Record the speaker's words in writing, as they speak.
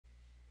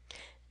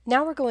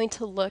Now we're going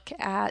to look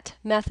at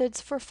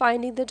methods for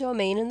finding the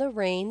domain and the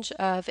range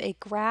of a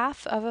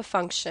graph of a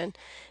function.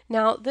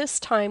 Now this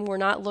time we're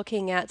not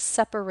looking at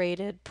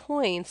separated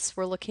points,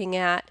 we're looking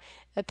at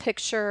a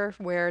picture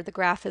where the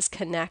graph is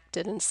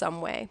connected in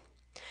some way.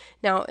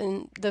 Now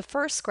in the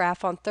first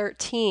graph on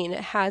 13,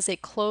 it has a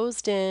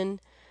closed-in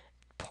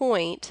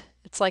point.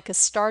 It's like a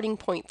starting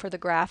point for the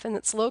graph, and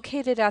it's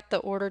located at the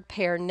ordered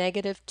pair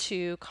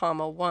 -2,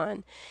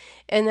 1.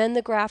 And then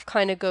the graph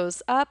kind of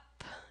goes up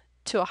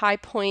to a high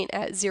point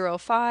at 0,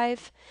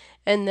 5,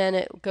 and then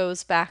it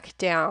goes back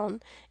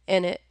down,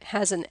 and it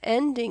has an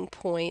ending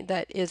point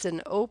that is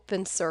an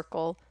open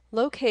circle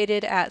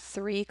located at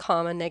 3,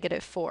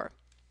 -4.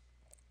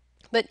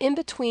 But in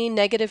between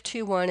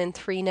 -2, 1 and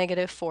 3,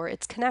 -4,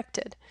 it's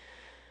connected.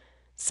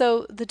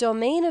 So the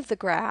domain of the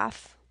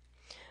graph,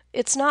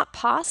 it's not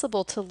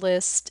possible to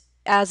list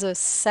as a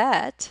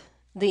set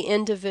the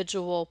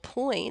individual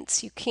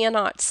points. You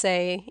cannot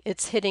say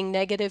it's hitting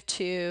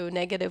 -2,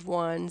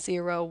 -1,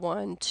 0,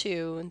 1,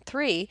 2, and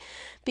 3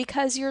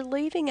 because you're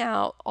leaving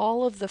out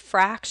all of the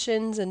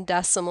fractions and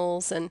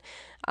decimals and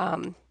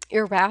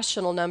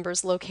irrational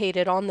numbers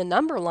located on the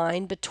number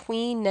line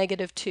between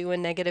 -2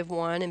 and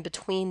 -1 and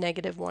between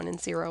 -1 and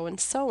 0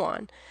 and so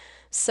on.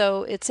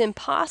 So it's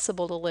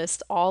impossible to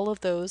list all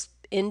of those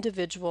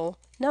individual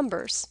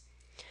numbers.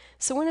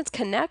 So when it's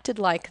connected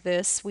like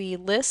this, we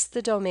list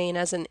the domain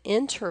as an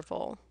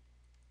interval.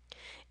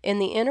 And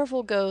the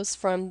interval goes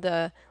from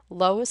the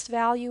lowest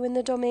value in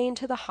the domain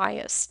to the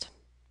highest.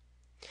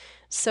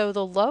 So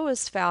the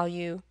lowest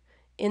value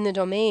in the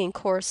domain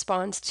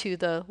corresponds to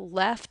the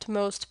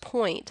leftmost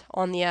point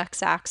on the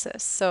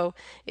x-axis. So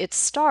it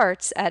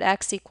starts at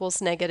x equals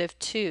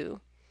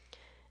 -2.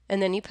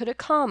 And then you put a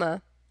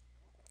comma,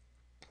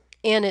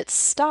 and it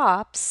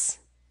stops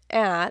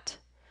at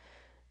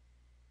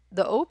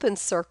the open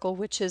circle,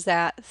 which is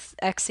at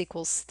x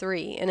equals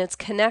 3, and it's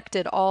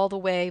connected all the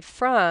way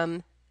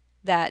from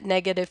that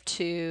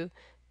 -2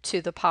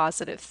 to the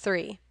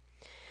 +3.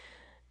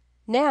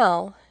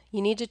 Now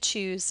you need to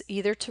choose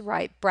either to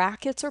write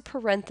brackets or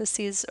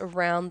parentheses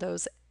around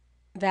those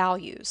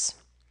values.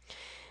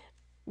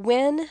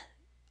 When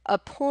a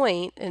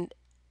point, an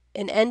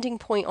ending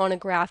point on a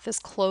graph is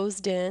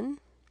closed in,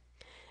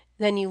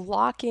 then you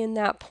lock in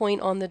that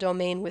point on the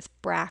domain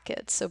with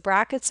brackets. So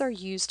brackets are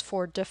used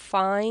for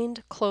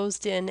defined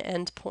closed-in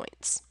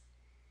endpoints.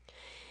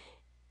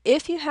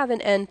 If you have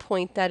an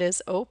endpoint that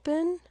is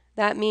open,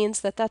 that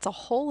means that that's a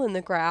hole in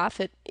the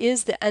graph. It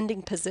is the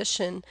ending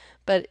position,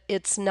 but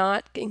it's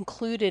not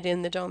included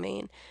in the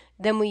domain.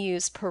 Then we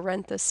use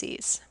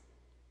parentheses.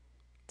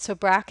 So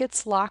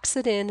brackets locks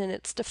it in and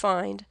it's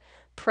defined.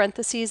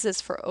 Parentheses is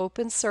for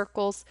open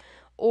circles,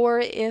 or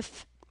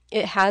if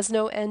it has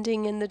no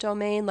ending in the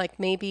domain, like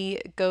maybe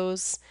it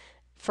goes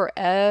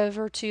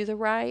forever to the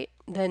right,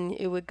 then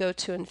it would go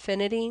to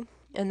infinity,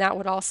 and that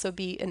would also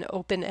be an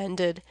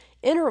open-ended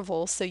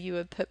interval, so you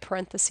would put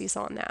parentheses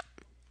on that.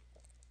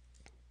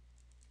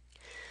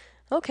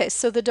 Okay,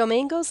 so the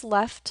domain goes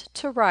left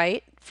to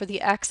right for the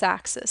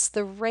x-axis.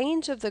 The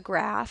range of the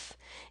graph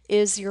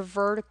is your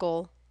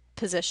vertical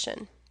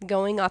position,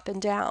 going up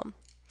and down.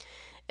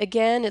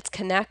 Again, it's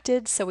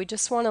connected, so we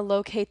just want to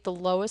locate the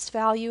lowest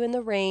value in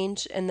the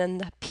range and then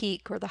the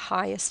peak or the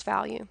highest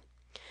value.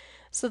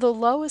 So the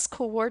lowest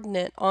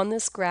coordinate on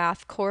this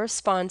graph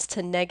corresponds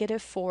to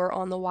 -4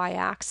 on the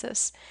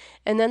y-axis.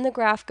 And then the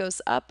graph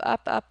goes up,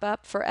 up, up,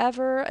 up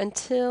forever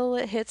until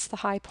it hits the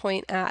high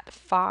point at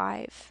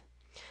 5.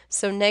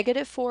 So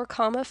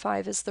 -4,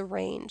 5 is the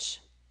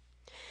range.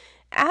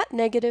 At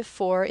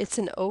 -4, it's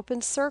an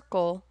open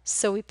circle,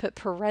 so we put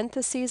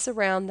parentheses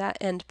around that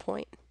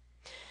endpoint.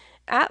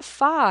 At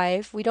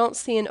 5, we don't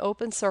see an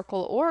open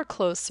circle or a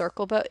closed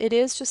circle, but it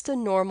is just a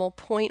normal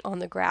point on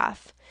the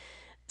graph.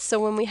 So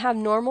when we have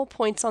normal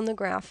points on the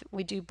graph,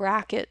 we do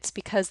brackets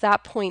because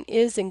that point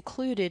is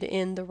included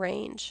in the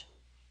range.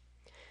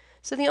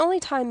 So the only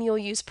time you'll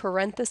use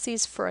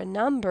parentheses for a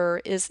number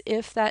is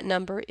if that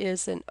number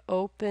is an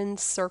open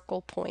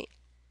circle point.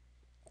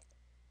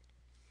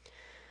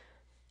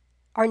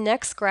 Our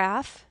next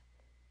graph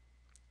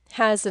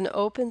has an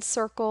open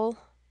circle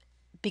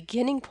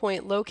beginning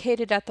point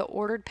located at the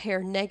ordered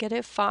pair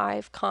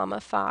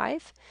 -5,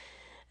 5,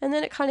 and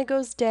then it kind of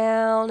goes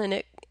down and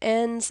it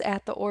ends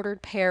at the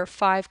ordered pair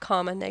 5,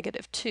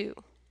 -2.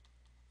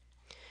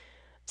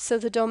 So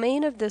the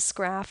domain of this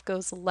graph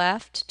goes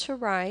left to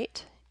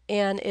right,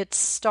 and it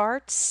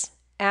starts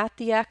at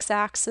the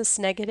x-axis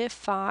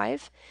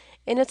 -5,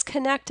 and it's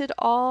connected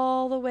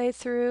all the way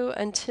through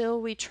until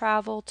we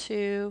travel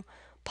to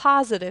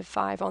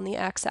 +5 on the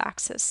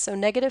x-axis. So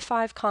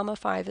 -5,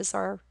 5 is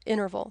our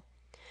interval.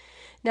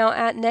 Now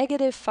at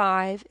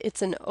 -5,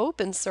 it's an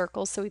open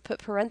circle, so we put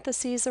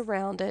parentheses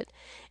around it.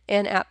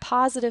 And at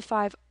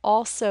 +5,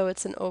 also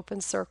it's an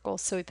open circle,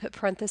 so we put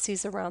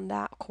parentheses around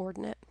that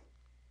coordinate.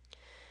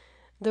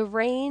 The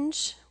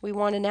range, we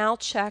want to now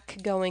check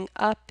going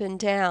up and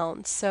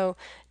down. So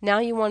now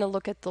you want to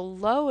look at the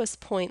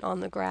lowest point on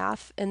the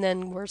graph, and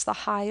then where's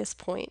the highest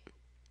point.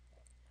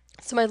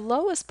 So my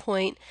lowest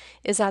point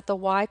is at the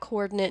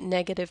y-coordinate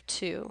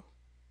 -2.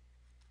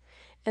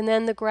 And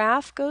then the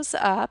graph goes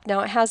up.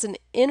 Now it has an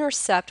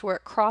intercept where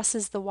it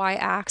crosses the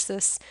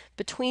y-axis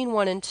between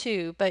 1 and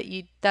 2, but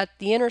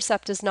the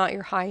intercept is not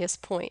your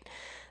highest point.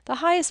 The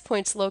highest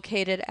point is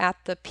located at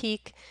the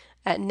peak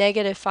at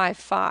 -5,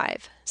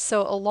 5.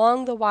 So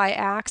along the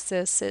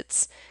y-axis,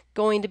 it's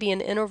going to be an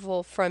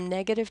interval from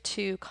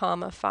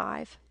 -2,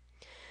 5.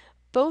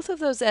 Both of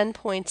those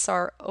endpoints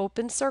are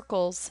open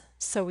circles,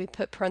 so we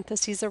put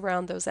parentheses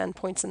around those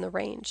endpoints in the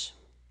range.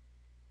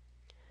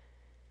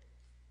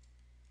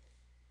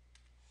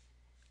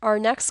 Our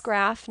next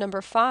graph,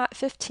 number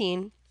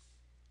 15,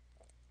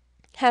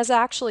 has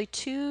actually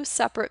two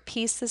separate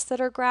pieces that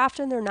are graphed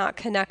and they're not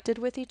connected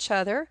with each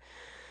other.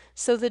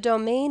 So the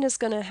domain is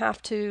going to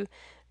have to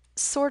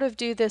sort of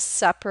do this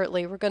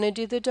separately. We're going to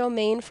do the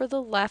domain for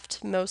the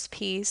leftmost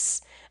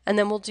piece, and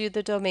then we'll do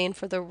the domain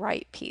for the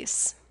right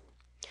piece.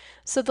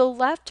 So the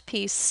left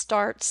piece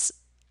starts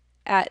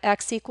at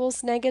x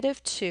equals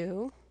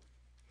 -2,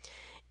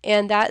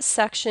 and that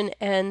section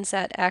ends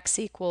at x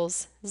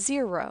equals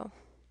 0.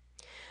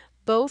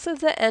 Both of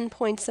the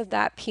endpoints of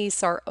that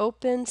piece are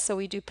open, so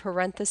we do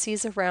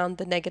parentheses around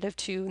the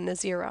 -2 and the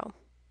 0.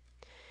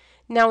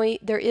 Now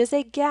there is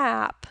a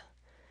gap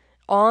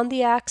on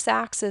the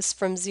x-axis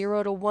from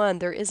 0 to 1.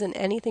 There isn't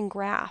anything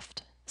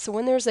graphed. So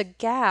when there's a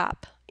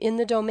gap in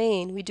the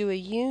domain, we do a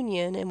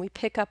union and we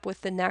pick up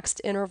with the next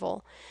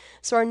interval.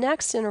 So our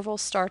next interval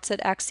starts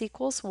at x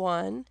equals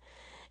 1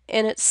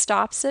 and it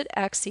stops at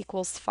x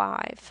equals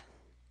 5.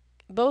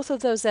 Both of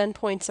those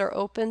endpoints are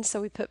open,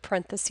 so we put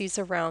parentheses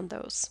around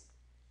those.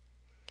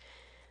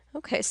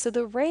 Okay, so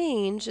the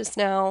range is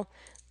now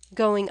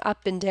going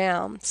up and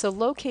down. So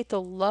locate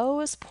the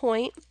lowest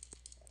point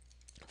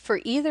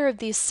for either of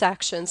these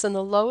sections, and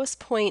the lowest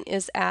point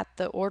is at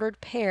the ordered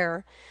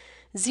pair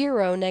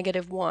 0,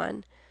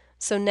 -1.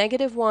 So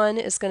 -1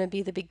 is going to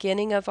be the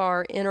beginning of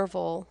our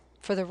interval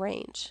for the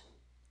range.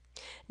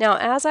 Now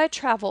as I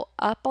travel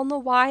up on the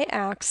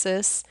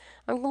y-axis,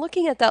 I'm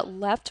looking at that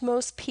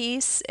leftmost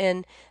piece,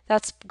 and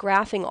that's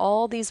graphing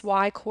all these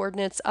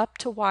y-coordinates up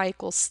to y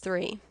equals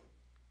 3.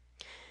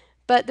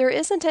 But there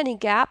isn't any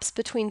gaps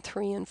between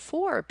 3 and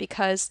 4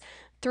 because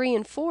 3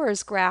 and 4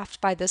 is graphed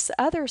by this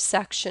other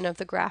section of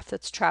the graph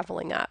that's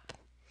traveling up.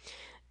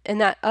 And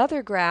that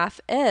other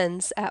graph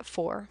ends at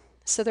 4.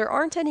 So there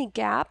aren't any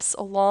gaps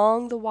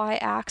along the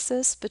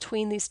y-axis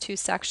between these two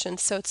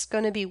sections, so it's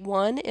going to be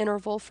one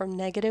interval from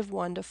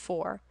 -1 to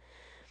 4.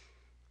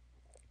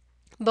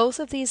 Both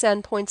of these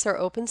endpoints are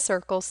open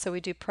circles, so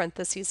we do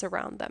parentheses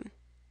around them.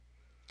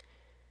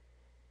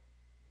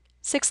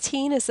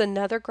 16 is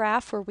another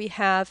graph where we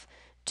have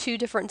two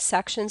different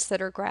sections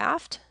that are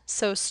graphed.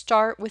 So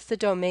start with the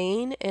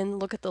domain and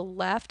look at the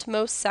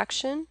leftmost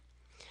section.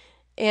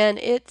 And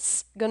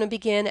it's going to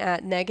begin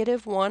at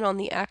 -1 on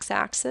the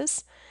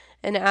x-axis.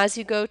 And as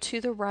you go to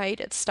the right,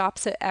 it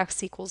stops at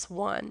x equals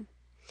 1.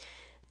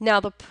 Now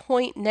the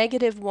point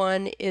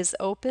 -1 is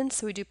open,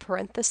 so we do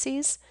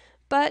parentheses.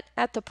 But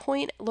at the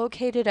point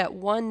located at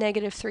 1,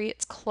 -3,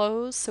 it's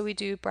closed, so we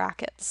do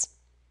brackets.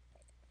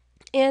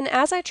 And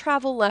as I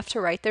travel left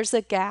to right, there's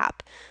a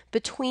gap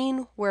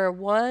between where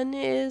 1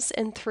 is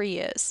and 3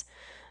 is.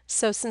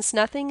 So since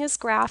nothing is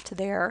graphed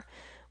there,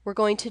 we're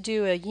going to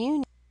do a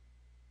union,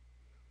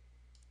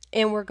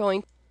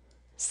 and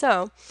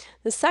so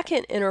the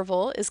second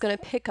interval is going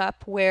to pick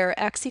up where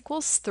x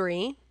equals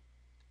 3,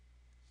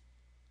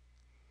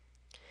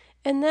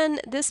 and then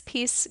this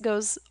piece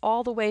goes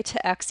all the way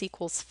to x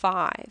equals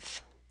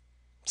 5.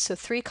 So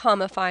 3,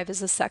 5 is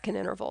the second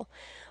interval.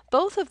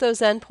 Both of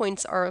those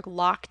endpoints are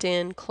locked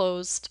in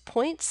closed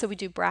points, so we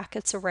do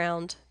brackets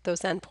around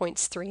those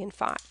endpoints 3 and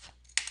 5.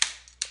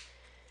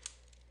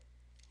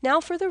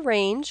 Now for the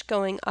range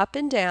going up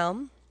and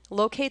down,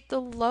 locate the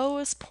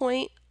lowest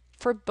point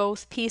for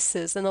both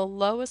pieces, and the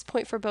lowest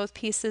point for both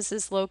pieces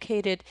is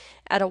located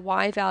at a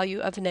y value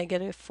of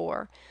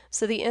 -4.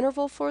 So the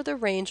interval for the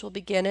range will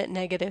begin at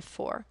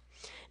 -4.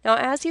 Now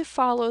as you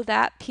follow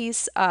that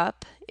piece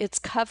up, it's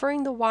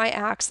covering the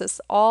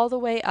y-axis all the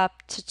way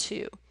up to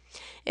 2.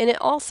 And it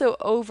also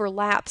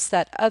overlaps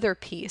that other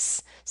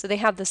piece, so they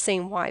have the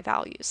same y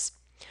values.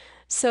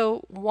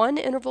 So one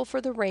interval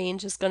for the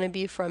range is going to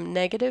be from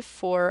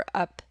 -4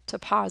 up to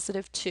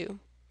 +2.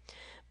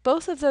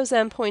 Both of those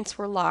endpoints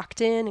were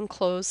locked in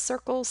closed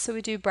circles, so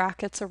we do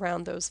brackets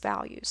around those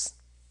values.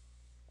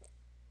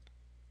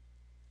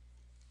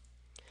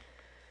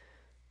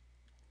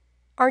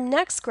 Our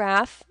next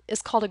graph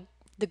is called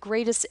the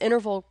greatest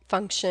interval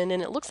function,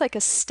 and it looks like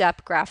a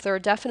step graph. There are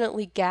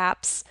definitely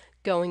gaps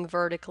going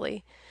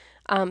vertically.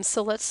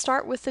 So let's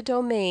start with the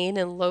domain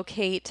and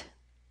locate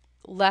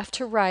left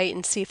to right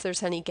and see if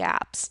there's any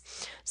gaps.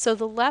 So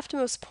the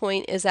leftmost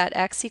point is at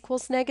x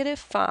equals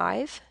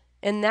 -5,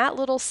 and that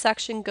little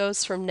section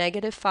goes from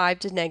 -5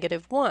 to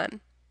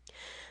 -1.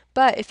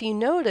 But if you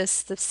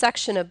notice, the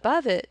section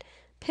above it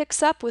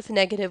picks up with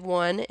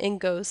 -1 and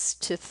goes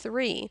to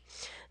 3.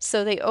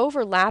 So they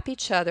overlap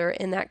each other,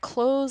 and that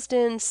closed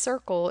in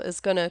circle is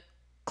going to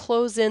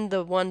close in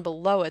the one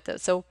below it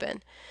that's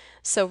open.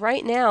 So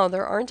right now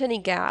there aren't any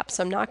gaps.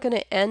 I'm not going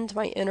to end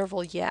my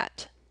interval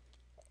yet.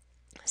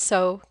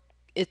 So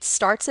it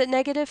starts at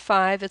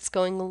 -5, it's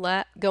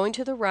going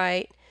to the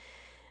right,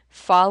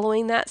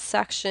 following that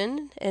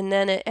section, and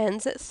then it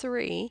ends at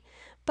 3,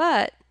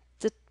 but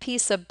the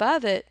piece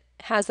above it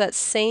has that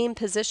same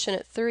position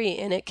at 3,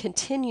 and it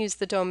continues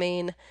the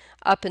domain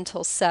up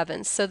until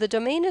 7. So the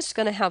domain is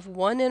going to have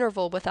one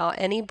interval without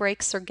any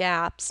breaks or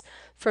gaps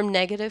from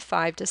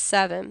 -5 to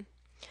 7.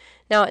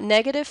 Now at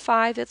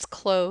 -5 it's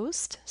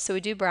closed, so we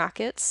do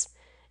brackets,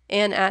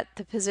 and at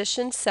the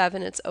position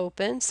 7 it's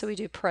open, so we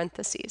do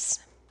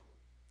parentheses.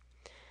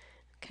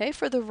 Okay,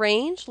 for the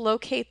range,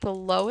 locate the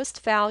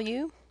lowest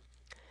value,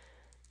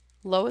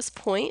 lowest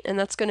point, and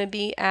that's going to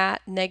be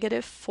at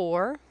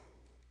 -4.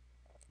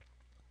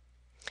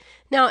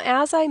 Now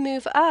as I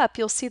move up,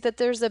 you'll see that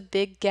there's a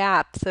big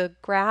gap. The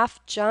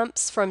graph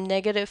jumps from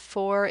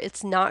 -4,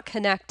 it's not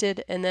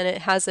connected, and then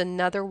it has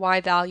another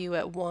y value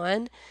at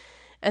 1,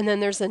 and then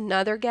there's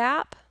another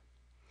gap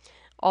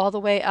all the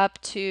way up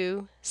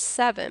to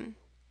 7.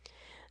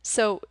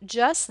 So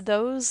just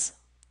those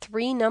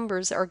 3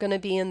 numbers are going to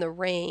be in the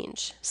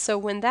range. So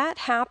when that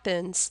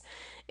happens,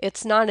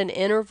 it's not an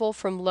interval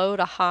from low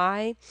to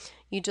high.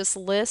 You just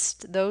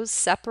list those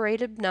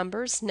separated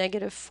numbers,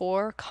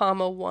 -4,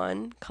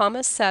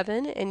 1,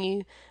 7, and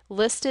you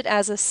list it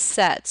as a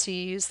set. So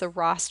you use the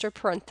roster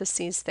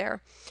parentheses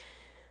there.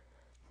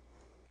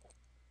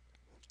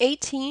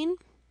 18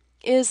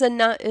 is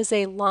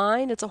a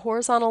line. It's a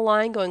horizontal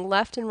line going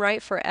left and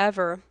right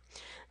forever.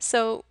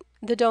 So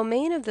the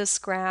domain of this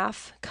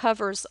graph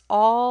covers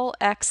all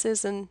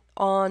x's and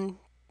on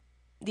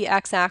the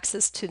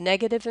x-axis to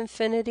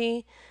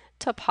 -infinity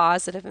to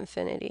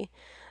 +infinity.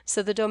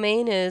 So the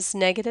domain is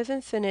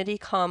 -infinity,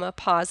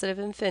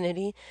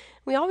 +infinity.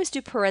 We always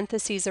do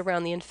parentheses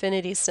around the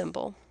infinity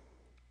symbol.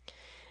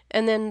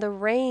 And then the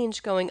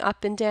range going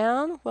up and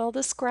down, well,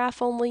 this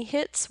graph only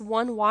hits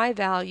one y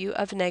value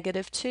of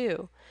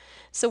 -2.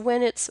 So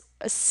when it's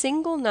a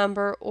single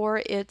number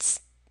or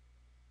it's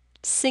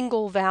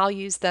single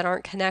values that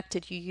aren't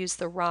connected, you use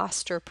the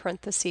roster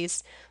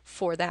parentheses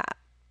for that.